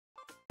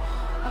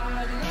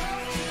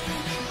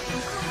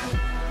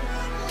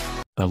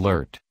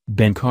Alert,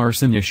 Ben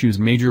Carson issues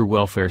major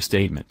welfare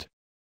statement.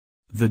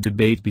 The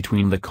debate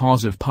between the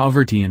cause of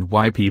poverty and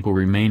why people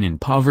remain in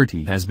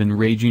poverty has been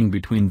raging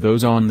between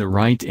those on the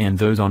right and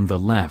those on the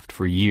left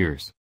for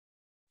years.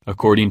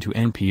 According to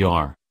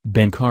NPR,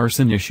 Ben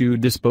Carson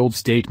issued this bold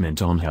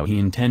statement on how he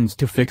intends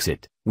to fix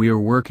it. "We are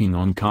working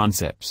on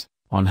concepts,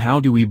 on how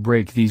do we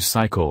break these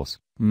cycles,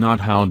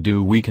 not how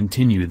do we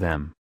continue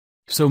them.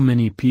 So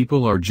many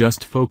people are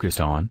just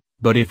focused on,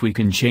 but if we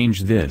can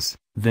change this,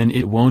 then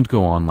it won't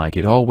go on like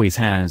it always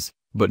has,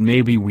 but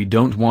maybe we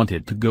don't want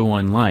it to go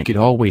on like it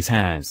always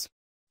has.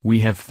 We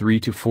have 3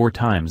 to 4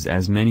 times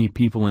as many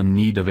people in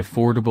need of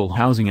affordable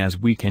housing as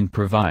we can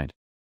provide.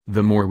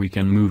 The more we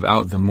can move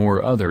out, the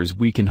more others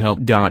we can help.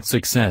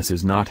 Success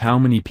is not how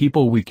many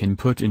people we can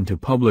put into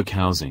public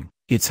housing,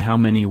 it's how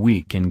many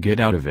we can get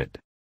out of it."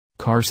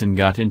 Carson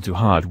got into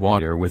hot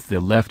water with the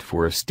left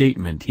for a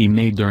statement he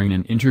made during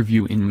an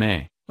interview in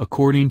May,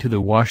 according to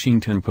the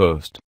Washington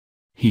Post.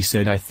 He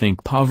said, "I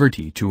think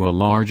poverty to a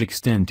large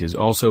extent is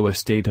also a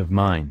state of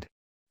mind.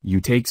 You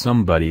take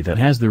somebody that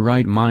has the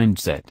right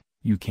mindset,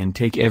 you can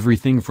take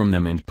everything from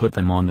them and put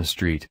them on the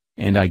street,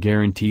 and I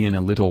guarantee in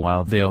a little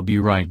while they'll be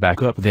right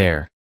back up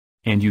there.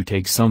 And you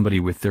take somebody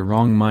with the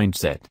wrong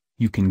mindset,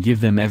 you can give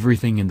them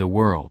everything in the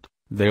world,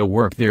 they'll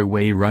work their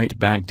way right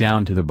back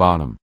down to the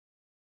bottom."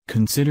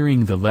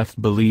 Considering the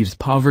left believes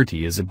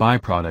poverty is a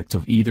byproduct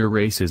of either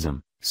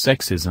racism,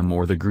 sexism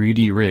or the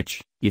greedy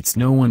rich, it's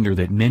no wonder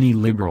that many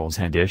liberals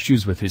had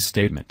issues with his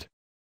statement.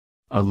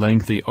 A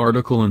lengthy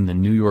article in the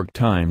New York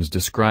Times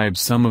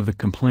describes some of the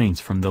complaints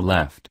from the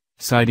left,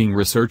 citing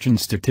research and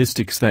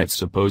statistics that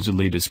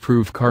supposedly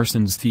disprove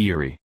Carson's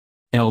theory.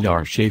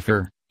 Eldar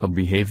Schaefer, a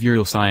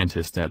behavioral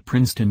scientist at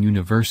Princeton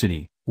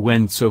University,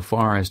 went so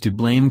far as to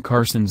blame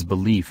Carson's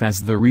belief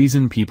as the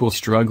reason people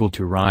struggle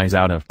to rise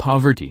out of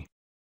poverty.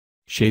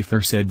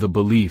 Schaefer said the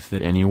belief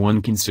that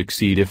anyone can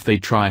succeed if they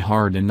try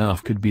hard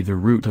enough could be the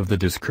root of the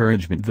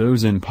discouragement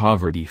those in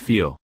poverty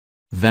feel.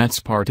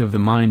 "That's part of the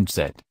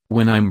mindset.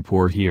 When I'm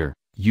poor here,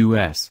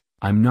 U.S.,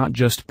 I'm not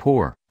just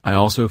poor, I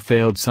also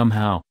failed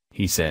somehow,"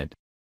 he said.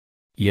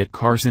 Yet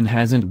Carson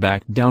hasn't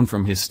backed down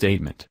from his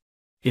statement.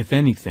 If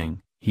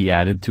anything, he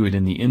added to it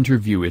in the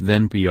interview with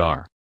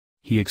NPR.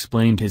 He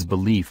explained his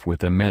belief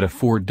with a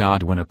metaphor.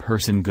 "When a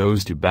person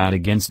goes to bat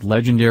against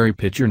legendary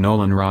pitcher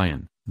Nolan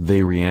Ryan,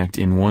 they react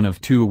in one of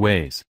 2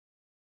 ways.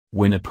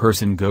 When a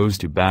person goes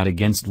to bat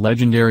against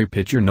legendary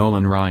pitcher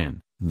Nolan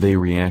Ryan, they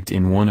react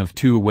in one of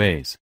 2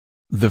 ways.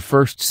 The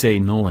first say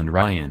Nolan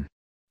Ryan.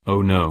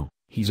 Oh no,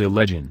 he's a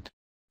legend.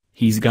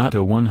 He's got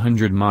a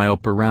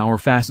 100-mile-per-hour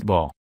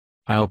fastball.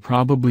 I'll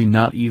probably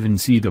not even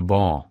see the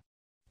ball."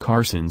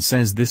 Carson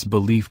says this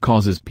belief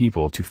causes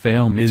people to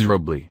fail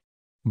miserably.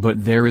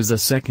 But there is a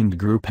second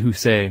group who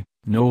say,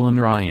 "Nolan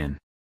Ryan.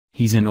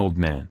 He's an old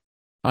man.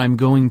 I'm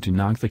going to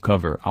knock the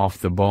cover off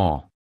the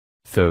ball."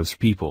 Those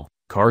people,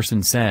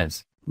 Carson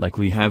says,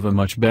 likely have a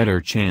much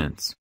better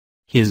chance.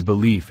 His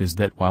belief is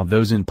that while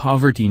those in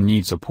poverty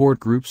need support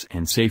groups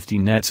and safety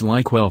nets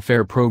like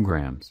welfare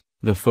programs,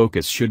 the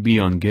focus should be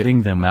on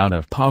getting them out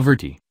of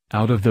poverty,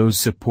 out of those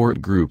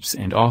support groups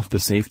and off the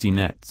safety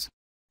nets.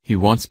 He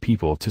wants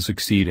people to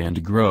succeed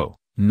and grow,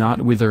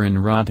 not wither in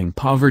rotting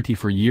poverty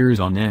for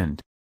years on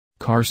end.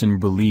 Carson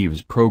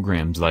believes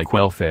programs like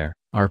welfare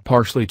are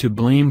partially to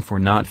blame for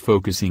not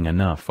focusing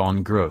enough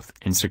on growth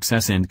and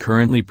success and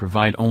currently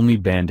provide only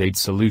band-aid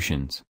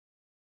solutions.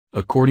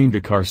 According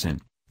to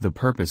Carson, the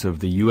purpose of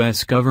the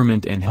U.S.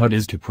 government and HUD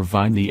is to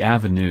provide the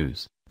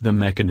avenues, the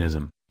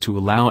mechanism, to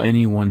allow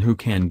anyone who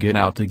can get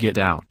out to get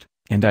out,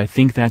 and I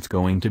think that's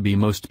going to be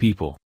most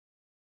people.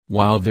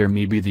 While there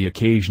may be the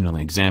occasional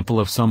example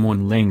of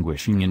someone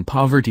languishing in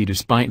poverty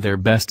despite their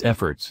best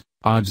efforts,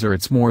 odds are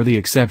it's more the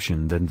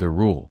exception than the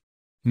rule.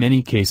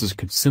 Many cases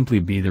could simply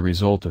be the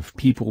result of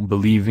people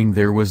believing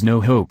there was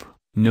no hope,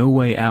 no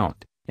way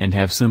out, and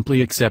have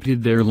simply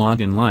accepted their lot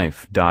in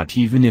life.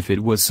 Even if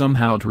it was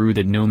somehow true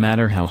that no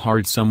matter how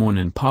hard someone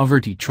in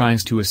poverty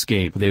tries to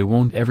escape they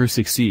won't ever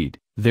succeed,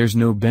 there's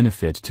no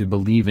benefit to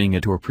believing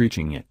it or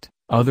preaching it,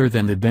 other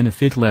than the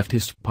benefit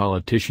leftist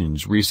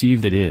politicians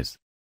receive, that is.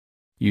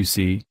 You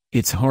see,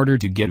 it's harder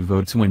to get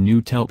votes when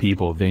you tell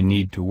people they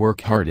need to work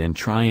hard and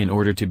try in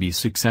order to be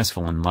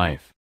successful in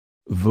life.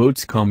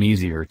 Votes come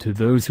easier to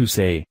those who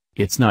say,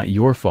 "It's not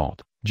your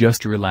fault,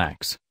 just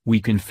relax, we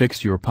can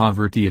fix your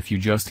poverty if you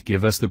just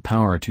give us the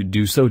power to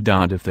do so."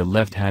 If the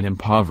left had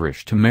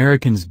impoverished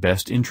Americans'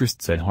 best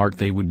interests at heart,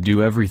 they would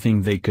do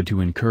everything they could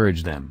to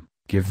encourage them,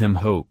 give them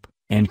hope,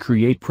 and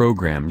create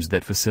programs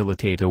that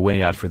facilitate a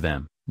way out for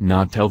them,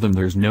 not tell them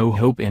there's no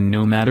hope and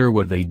no matter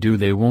what they do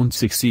they won't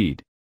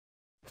succeed.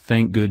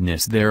 Thank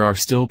goodness there are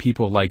still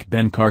people like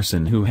Ben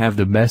Carson who have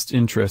the best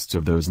interests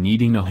of those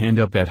needing a hand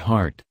up at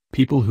heart.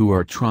 People who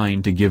are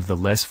trying to give the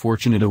less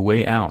fortunate a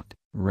way out,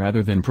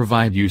 rather than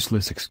provide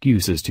useless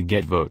excuses to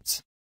get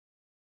votes.